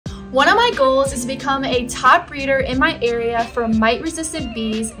One of my goals is to become a top breeder in my area for mite-resistant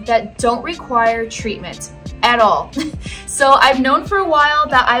bees that don't require treatment at all. So I've known for a while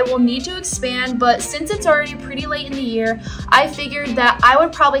that I will need to expand, but since it's already pretty late in the year, I figured that I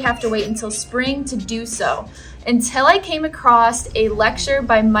would probably have to wait until spring to do so, until I came across a lecture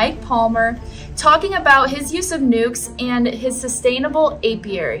by Mike Palmer talking about his use of nucs and his sustainable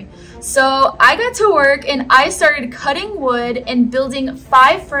apiary. So I got to work and I started cutting wood and building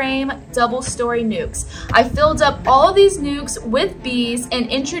 5-frame double-story nucs. I filled up all of these nucs with bees and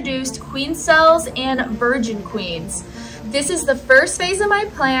introduced queen cells and virgin queens. This is the first phase of my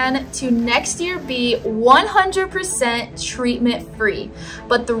plan to next year be 100% treatment free.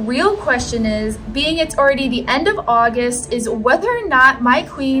 But the real question is, being it's already the end of August, is whether or not my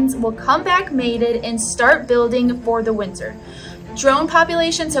queens will come back mated and start building for the winter. Drone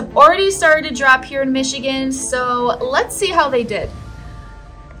populations have already started to drop here in Michigan, so let's see how they did.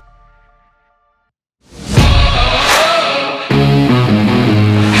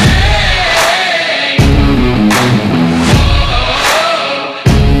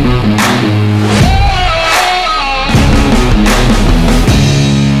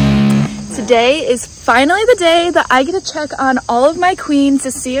 Today is finally the day that I get to check on all of my queens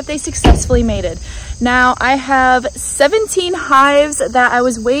to see if they successfully mated. Now I have 17 hives that I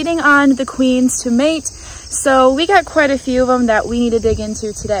was waiting on the queens to mate, so we got quite a few of them that we need to dig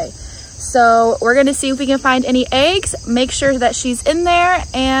into today. So we're gonna see if we can find any eggs, make sure that she's in there,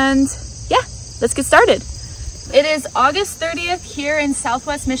 and yeah, let's get started. It is August 30th here in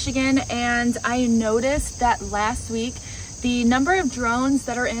Southwest Michigan, and I noticed that last week the number of drones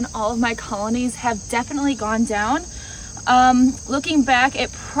that are in all of my colonies have definitely gone down. Looking back,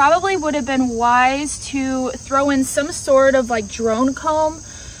 it probably would have been wise to throw in some sort of like drone comb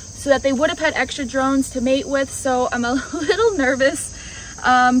so that they would have had extra drones to mate with. So I'm a little nervous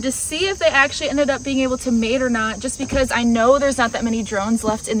to see if they actually ended up being able to mate or not, just because I know there's not that many drones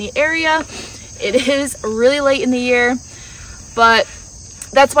left in the area. It is really late in the year, but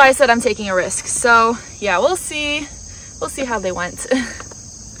that's why I said I'm taking a risk. So yeah, we'll see how they went.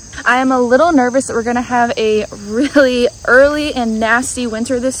 I am a little nervous that we're gonna have a really early and nasty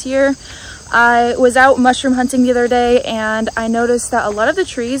winter this year. I was out mushroom hunting the other day and I noticed that a lot of the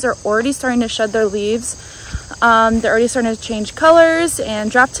trees are already starting to shed their leaves. They're already starting to change colors and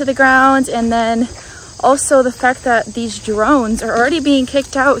drop to the ground. And then also the fact that these drones are already being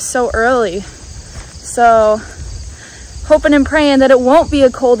kicked out so early. So hoping and praying that it won't be a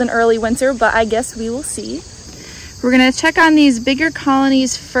cold and early winter, but I guess we will see. We're gonna check on these bigger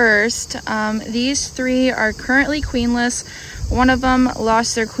colonies first. These 3 are currently queenless. One of them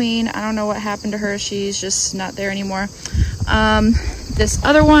lost their queen. I don't know what happened to her. She's just not there anymore. This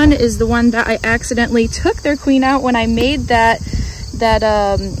other one is the one that I accidentally took their queen out when I made that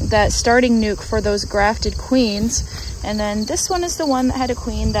starting nuke for those grafted queens. And then this one is the one that had a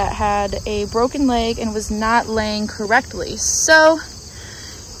queen that had a broken leg and was not laying correctly. So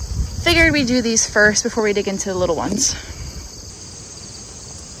figured we'd do these first before we dig into the little ones.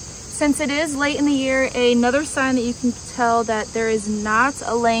 Since it is late in the year, another sign that you can tell that there is not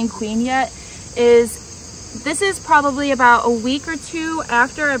a laying queen yet is this is probably about a week or 2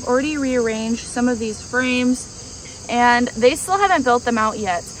 after I've already rearranged some of these frames, and they still haven't built them out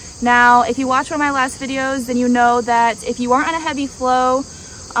yet. Now, if you watch one of my last videos, then you know that if you aren't on a heavy flow,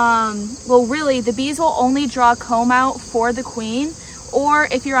 well really the bees will only draw comb out for the queen. Or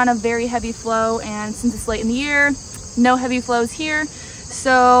if you're on a very heavy flow, and since it's late in the year, no heavy flows here.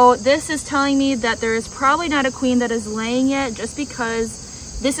 So this is telling me that there is probably not a queen that is laying yet, just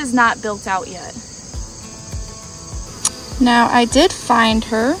because this is not built out yet. Now I did find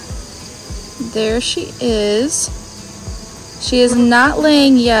her. There she is. She is not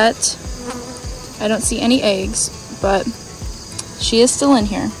laying yet. I don't see any eggs, but she is still in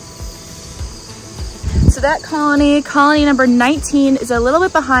here. So that colony number 19, is a little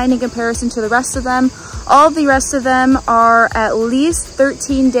bit behind in comparison to the rest of them. All of the rest of them are at least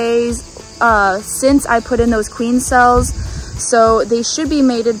 13 days since I put in those queen cells. So they should be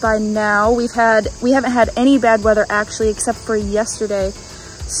mated by now. We haven't had any bad weather actually, except for yesterday.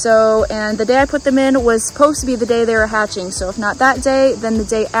 So, and the day I put them in was supposed to be the day they were hatching. So if not that day, then the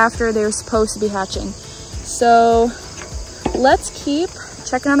day after they were supposed to be hatching. So let's keep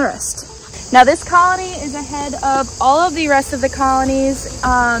checking on the rest. Now this colony is ahead of all of the rest of the colonies.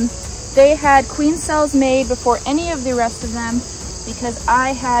 They had queen cells made before any of the rest of them because I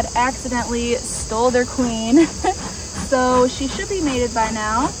had accidentally stole their queen. So she should be mated by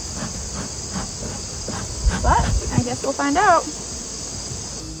now, but I guess we'll find out.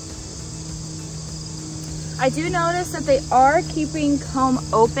 I do notice that they are keeping comb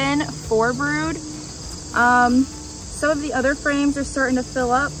open for brood. Some of the other frames are starting to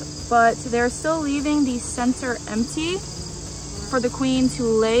fill up, but they're still leaving the center empty for the queen to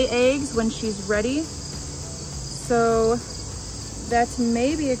lay eggs when she's ready. So that's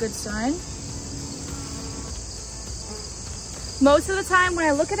maybe a good sign. Most of the time when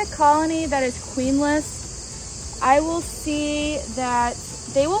I look at a colony that is queenless, I will see that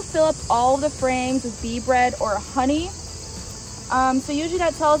they will fill up all of the frames with bee bread or honey. So usually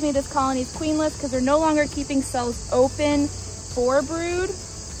that tells me this colony is queenless because they're no longer keeping cells open for brood.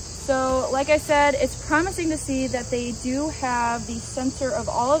 So like I said, it's promising to see that they do have the center of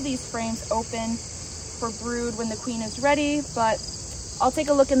all of these frames open for brood when the queen is ready, but I'll take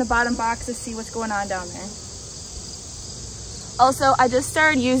a look in the bottom box to see what's going on down there. Also, I just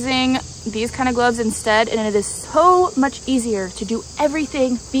started using these kind of gloves instead, and it is so much easier to do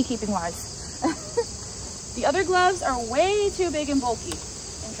everything beekeeping wise. The other gloves are way too big and bulky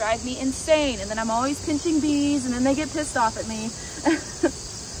and drive me insane, and then I'm always pinching bees and then they get pissed off at me.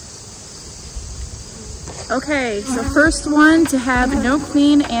 Okay, so first one to have no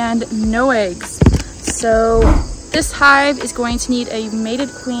queen and no eggs. So this hive is going to need a mated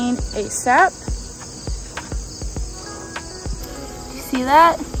queen ASAP. See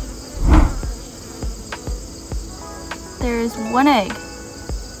that? There is one egg.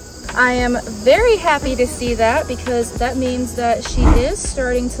 I am very happy to see that because that means that she is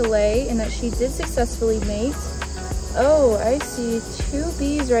starting to lay and that she did successfully mate. Oh, I see 2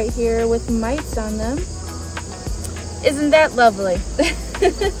 bees right here with mites on them. Isn't that lovely?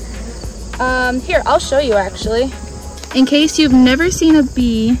 Here, I'll show you actually. In case you've never seen a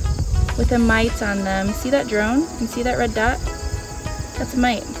bee with a mite on them, see that drone? And see that red dot? That's a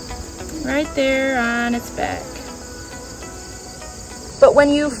mite right there on its back. But when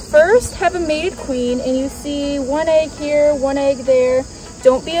you first have a mated queen and you see 1 egg here, 1 egg there,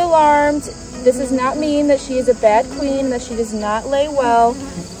 don't be alarmed. This does not mean that she is a bad queen, that she does not lay well.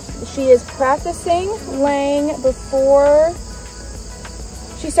 She is practicing laying before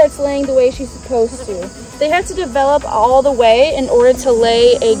she starts laying the way she's supposed to. They have to develop all the way in order to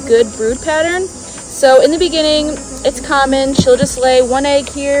lay a good brood pattern. So in the beginning, it's common. She'll just lay 1 egg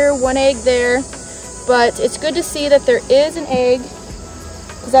here, 1 egg there. But it's good to see that there is an egg,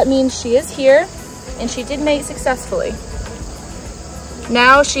 because that means she is here and she did mate successfully.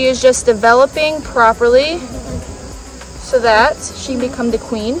 Now she is just developing properly so that she can become the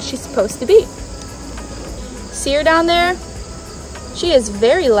queen she's supposed to be. See her down there? She is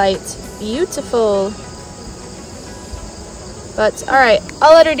very light, beautiful. But all right,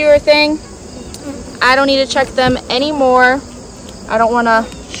 I'll let her do her thing. I don't need to check them anymore. I don't want to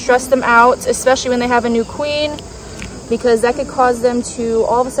stress them out, especially when they have a new queen, because that could cause them to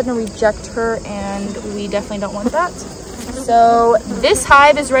all of a sudden reject her, and we definitely don't want that. So this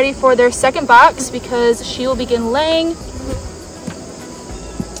hive is ready for their second box because she will begin laying.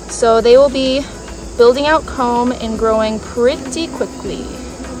 So they will be building out comb and growing pretty quickly.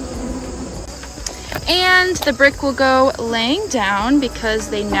 And the brick will go laying down because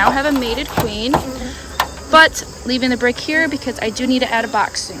they now have a mated queen, but leaving the brick here because I do need to add a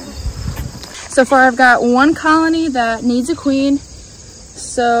box soon. So far I've got 1 colony that needs a queen.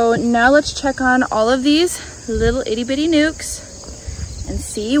 So now let's check on all of these little itty bitty nucs and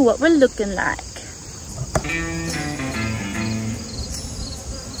see what we're looking like.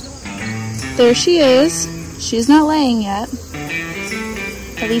 There she is. She's not laying yet,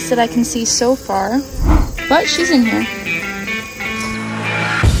 at least that I can see so far, but she's in here.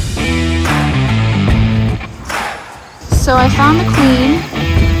 So I found the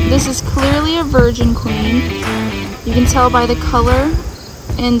queen. This is clearly a virgin queen. You can tell by the color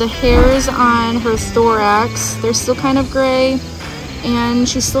and the hairs on her thorax. They're still kind of gray and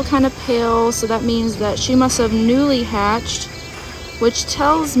she's still kind of pale, so that means that she must have newly hatched, which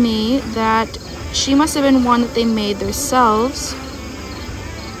tells me that she must have been one that they made themselves.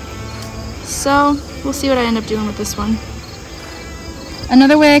 So we'll see what I end up doing with this one.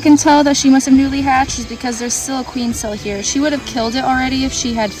 Another way I can tell that she must have newly hatched is because there's still a queen cell here. She would have killed it already if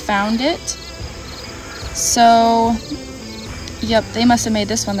she had found it. So, yep, they must have made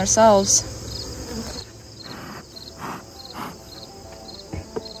this one themselves.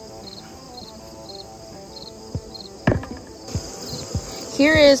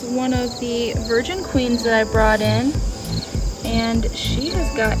 Here is one of the virgin queens that I brought in, and she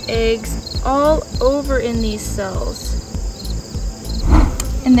has got eggs all over in these cells.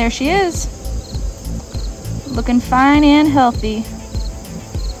 And there she is, looking fine and healthy.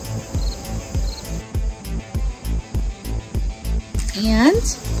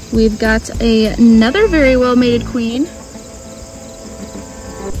 And We've got another very well mated queen.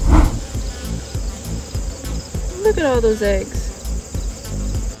 Look at all those eggs.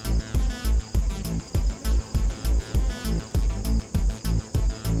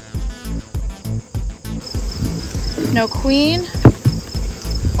 No queen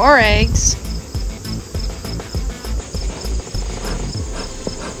or eggs.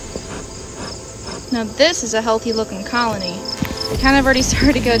 Now this is a healthy looking colony. It kind of already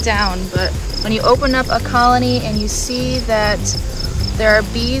started to go down, but when you open up a colony and you see that there are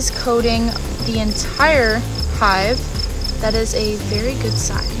bees coating the entire hive, that is a very good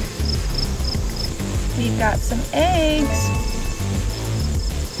sign. We've got some eggs.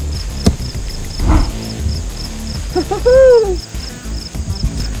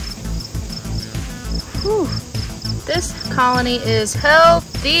 Whew. This colony is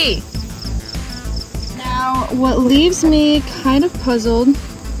healthy. Now, what leaves me kind of puzzled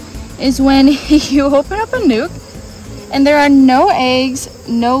is when you open up a nuc and there are no eggs,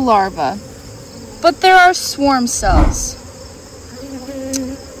 no larvae, but there are swarm cells.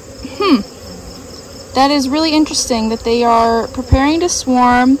 That is really interesting that they are preparing to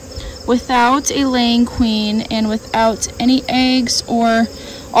swarm without a laying queen and without any eggs, or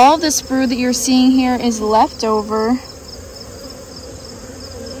all this brood that you're seeing here is leftover.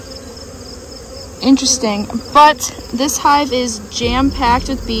 Interesting, but this hive is jam-packed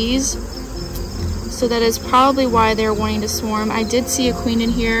with bees, so that is probably why they're wanting to swarm. I did see a queen in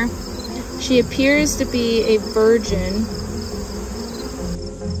here. She appears to be a virgin.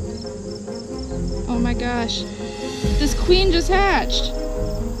 Oh my gosh, this queen just hatched.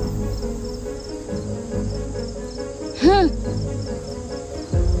 Huh.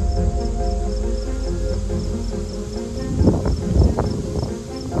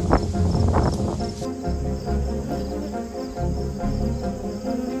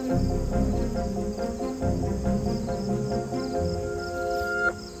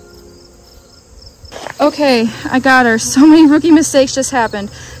 Okay, I got her. So many rookie mistakes just happened.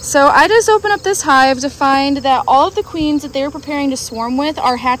 So I just opened up this hive to find that all of the queens that they were preparing to swarm with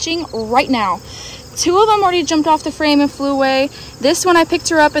are hatching right now. 2 of them already jumped off the frame and flew away. This one, I picked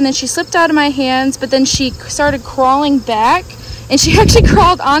her up and then she slipped out of my hands, but then she started crawling back and she actually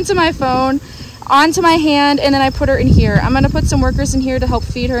crawled onto my phone, onto my hand, and then I put her in here. I'm gonna put some workers in here to help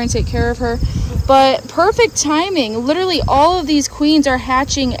feed her and take care of her. But perfect timing. Literally all of these queens are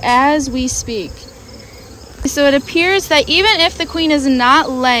hatching as we speak. So it appears that even if the queen is not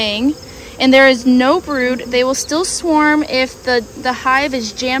laying and there is no brood, they will still swarm if the hive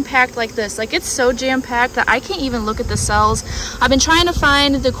is jam-packed like this. Like, it's so jam-packed that I can't even look at the cells. I've been trying to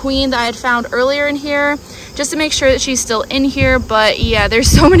find the queen that I had found earlier in here just to make sure that she's still in here, but yeah,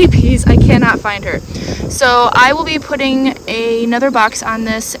 there's so many bees, I cannot find her. So I will be putting another box on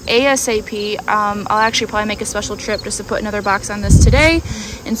this ASAP. I'll actually probably make a special trip just to put another box on this today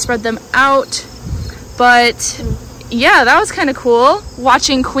and spread them out. But yeah, that was kind of cool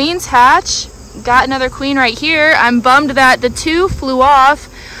watching queens hatch. Got another queen right here. I'm bummed that the 2 flew off.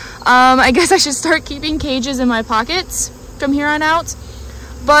 I guess I should start keeping cages in my pockets from here on out.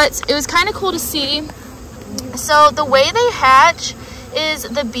 But it was kind of cool to see. So the way they hatch is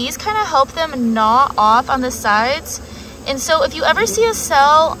the bees kind of help them gnaw off on the sides. And so if you ever see a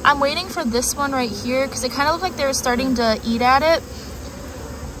cell, I'm waiting for this one right here because it kind of looked like they were starting to eat at it.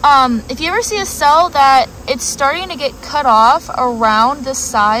 If you ever see a cell that it's starting to get cut off around the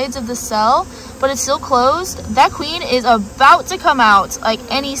sides of the cell, but it's still closed, that queen is about to come out like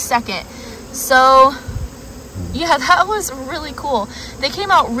any second. So yeah, that was really cool. They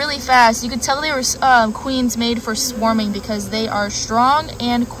came out really fast. You could tell they were queens made for swarming because they are strong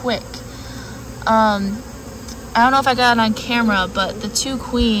and quick. I don't know if I got it on camera, but the 2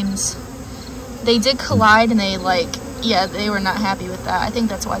 queens, they did collide and they yeah, they were not happy with that. I think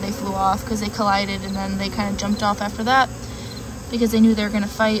that's why they flew off, because they collided and then they kind of jumped off after that because they knew they were going to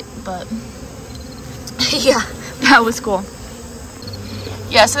fight. But yeah, that was cool.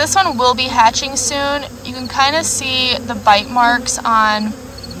 Yeah, so this one will be hatching soon. You can kind of see the bite marks on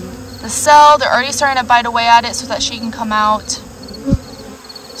the cell. They're already starting to bite away at it so that she can come out.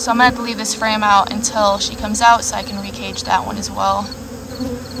 So I'm going to have to leave this frame out until she comes out so I can recage that one as well.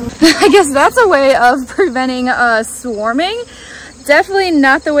 I guess that's a way of preventing swarming. Definitely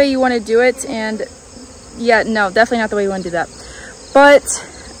not the way you want to do it, and yeah, no, definitely not the way you want to do that. But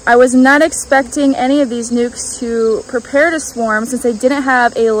I was not expecting any of these nucs to prepare to swarm since they didn't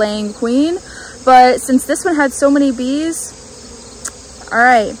have a laying queen. But since this one had so many bees, all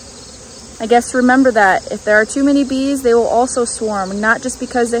right, I guess remember that if there are too many bees, they will also swarm. Not just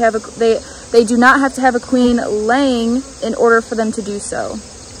because they have they do not have to have a queen laying in order for them to do so.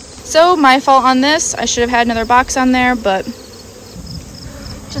 So my fault on this. I should have had another box on there, but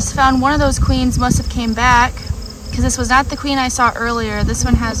just found one of those queens must have came back, because this was not the queen I saw earlier. This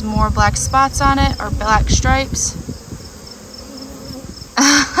one has more black spots on it, or black stripes.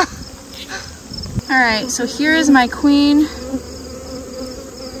 Alright, so here is my queen.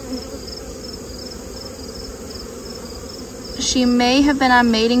 She may have been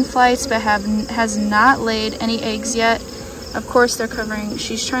on mating flights, but has not laid any eggs yet. Of course they're covering,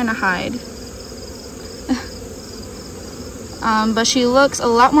 she's trying to hide. But she looks a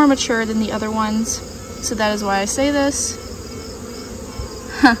lot more mature than the other ones, so that is why I say this.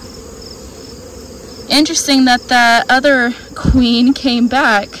 Huh. Interesting that the other queen came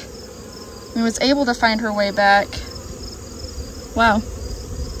back and was able to find her way back. Wow.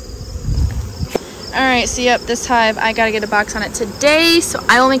 Alright, so yep, this hive, I gotta get a box on it today, so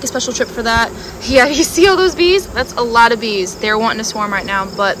I will make a special trip for that. Yeah, you see all those bees? That's a lot of bees. They're wanting to swarm right now,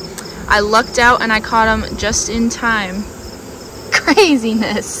 but I lucked out and I caught them just in time.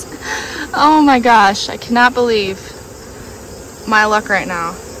 Craziness. Oh my gosh, I cannot believe my luck right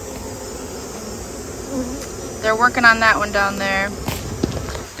now. They're working on that one down there.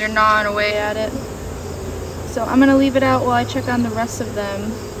 They're gnawing away at it. So I'm gonna leave it out while I check on the rest of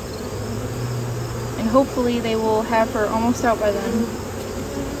them. And hopefully they will have her almost out by then.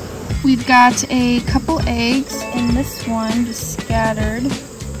 We've got a couple eggs in this one, just scattered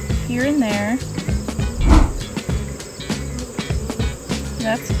here and there.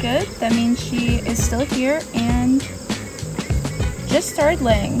 That's good. That means she is still here and just started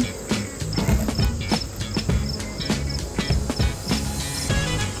laying.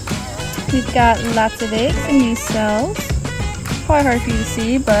 We've got lots of eggs in these cells. Probably hard for you to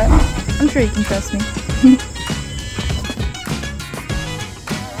see, but I'm sure you can trust me.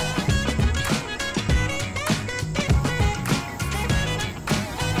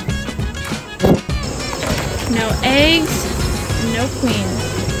 No eggs, no queens.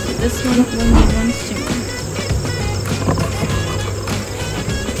 This one will need one soon.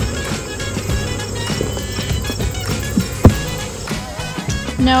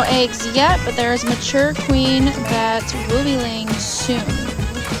 No eggs yet, but there is a mature queen that will be laying soon.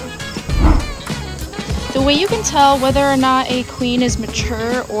 The way you can tell whether or not a queen is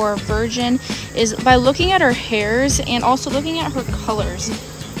mature or virgin is by looking at her hairs and also looking at her colors.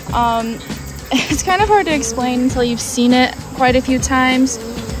 It's kind of hard to explain until you've seen it quite a few times,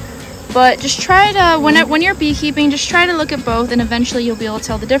 but just try to, when you're beekeeping, just try to look at both and eventually you'll be able to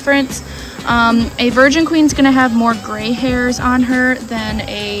tell the difference. A virgin queen's going to have more gray hairs on her than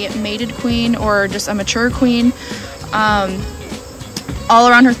a mated queen or just a mature queen. All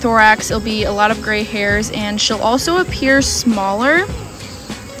around her thorax it'll be a lot of gray hairs, and she'll also appear smaller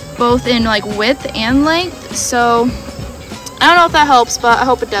both in like width and length. So I don't know if that helps, but I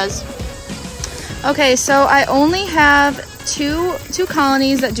hope it does. Okay, so I only have two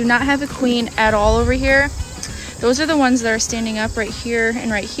colonies that do not have a queen at all over here. Those are the ones that are standing up right here and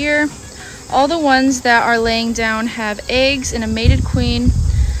right here. All the ones that are laying down have eggs and a mated queen,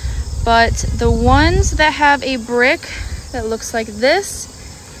 but the ones that have a brick that looks like this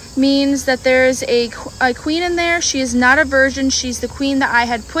means that there's a queen in there. She is not a virgin. She's the queen that I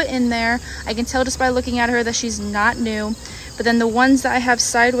had put in there. I can tell just by looking at her that she's not new. But then the ones that I have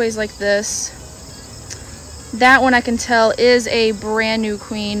sideways like this, that one I can tell is a brand new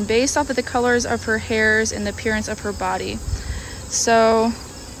queen based off of the colors of her hairs and the appearance of her body. So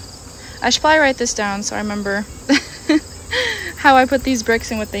I should probably write this down so I remember how I put these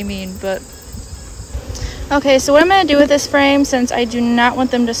bricks and what they mean. But okay, so what I'm going to do with this frame, since I do not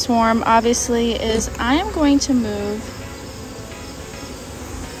want them to swarm, obviously, is I am going to move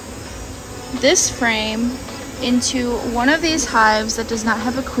this frame into one of these hives that does not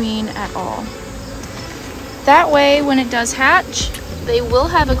have a queen at all. That way, when it does hatch, they will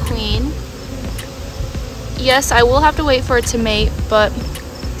have a queen. Yes, I will have to wait for it to mate, but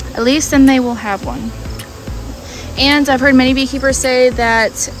at least then they will have one. And I've heard many beekeepers say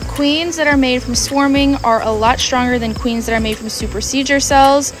that queens that are made from swarming are a lot stronger than queens that are made from supersedure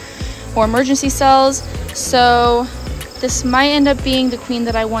cells or emergency cells. So this might end up being the queen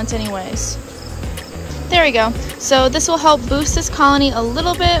that I want anyways. There we go. So this will help boost this colony a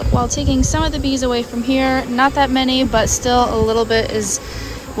little bit while taking some of the bees away from here. Not that many, but still a little bit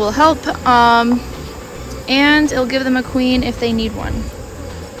will help. And it'll give them a queen if they need one.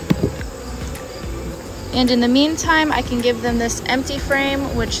 And in the meantime, I can give them this empty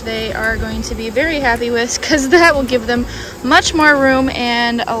frame, which they are going to be very happy with, because that will give them much more room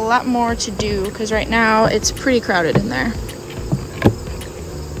and a lot more to do, because right now it's pretty crowded in there.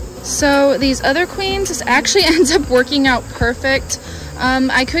 So these other queens, this actually ends up working out perfect.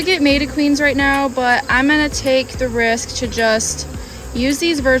 I could get mated queens right now, but I'm gonna take the risk to just use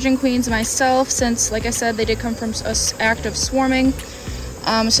these virgin queens myself, since like I said, they did come from an act of swarming.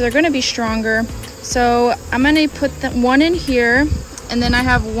 So they're gonna be stronger. So I'm gonna put one in here, and then I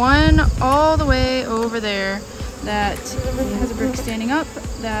have one all the way over there that has a brick standing up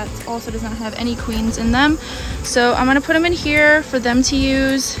that also does not have any queens in them. So I'm gonna put them in here for them to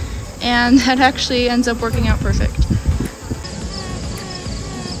use, and that actually ends up working out perfect.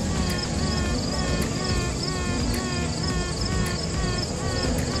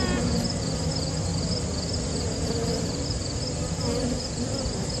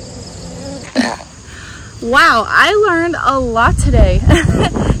 Wow, I learned a lot today.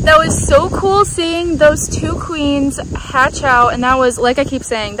 That was so cool seeing those two queens hatch out, and that was, like I keep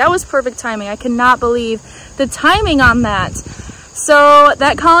saying, that was perfect timing. I cannot believe the timing on that. So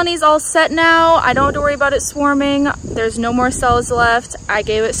that colony's all set now. I don't have to worry about it swarming. There's no more cells left. I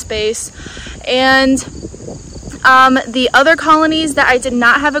gave it space. And the other colonies that I did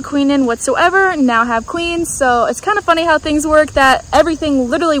not have a queen in whatsoever now have queens. So it's kind of funny how things work, that everything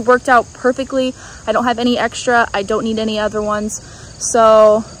literally worked out perfectly. I don't have any extra. I don't need any other ones.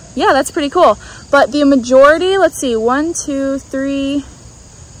 So yeah, that's pretty cool. But the majority, let's see, 1, 2, 3,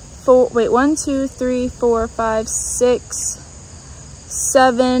 4, wait, 1, 2, 3, 4, 5, 6,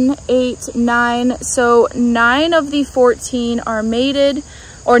 7, 8, 9. So 9 of the 14 are mated,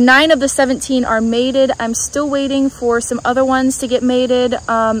 or 9 of the 17 are mated. I'm still waiting for some other ones to get mated,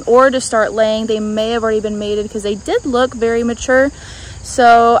 or to start laying. They may have already been mated because they did look very mature.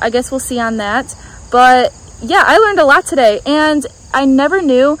 So I guess we'll see on that. But yeah, I learned a lot today, and I never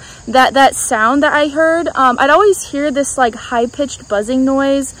knew that that sound that I heard, I'd always hear this like high-pitched buzzing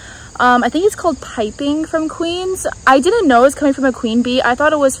noise. I think it's called piping from queens. I didn't know it was coming from a queen bee. I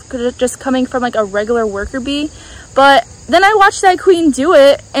thought it was just coming from like a regular worker bee. But then I watched that queen do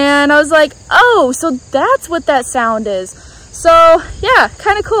it, and I was like, oh, so that's what that sound is. So yeah,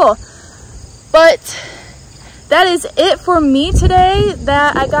 kind of cool. But that is it for me today.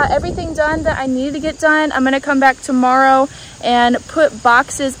 That I got everything done that I needed to get done. I'm gonna come back tomorrow and put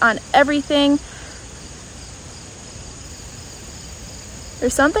boxes on everything.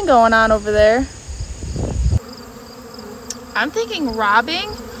 There's something going on over there. I'm thinking robbing.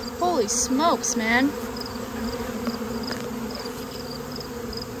 Holy smokes, man.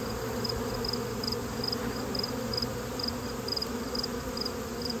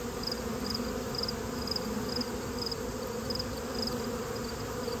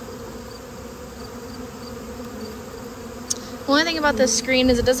 The only thing about this screen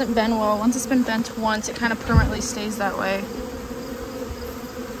is it doesn't bend well. Once it's been bent once, it kind of permanently stays that way.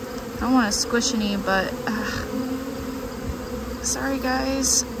 I don't want to squish any, but sorry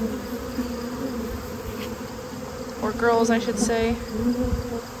guys. Or girls, I should say.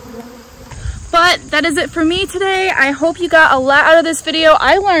 But that is it for me today. I hope you got a lot out of this video.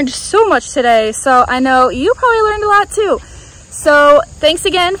 I learned so much today, so I know you probably learned a lot too. So thanks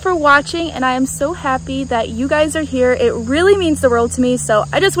again for watching, and I am so happy that you guys are here. It really means the world to me, so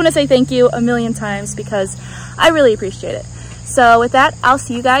I just want to say thank you a million times because I really appreciate it. So with that, I'll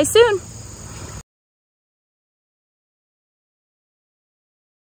see you guys soon.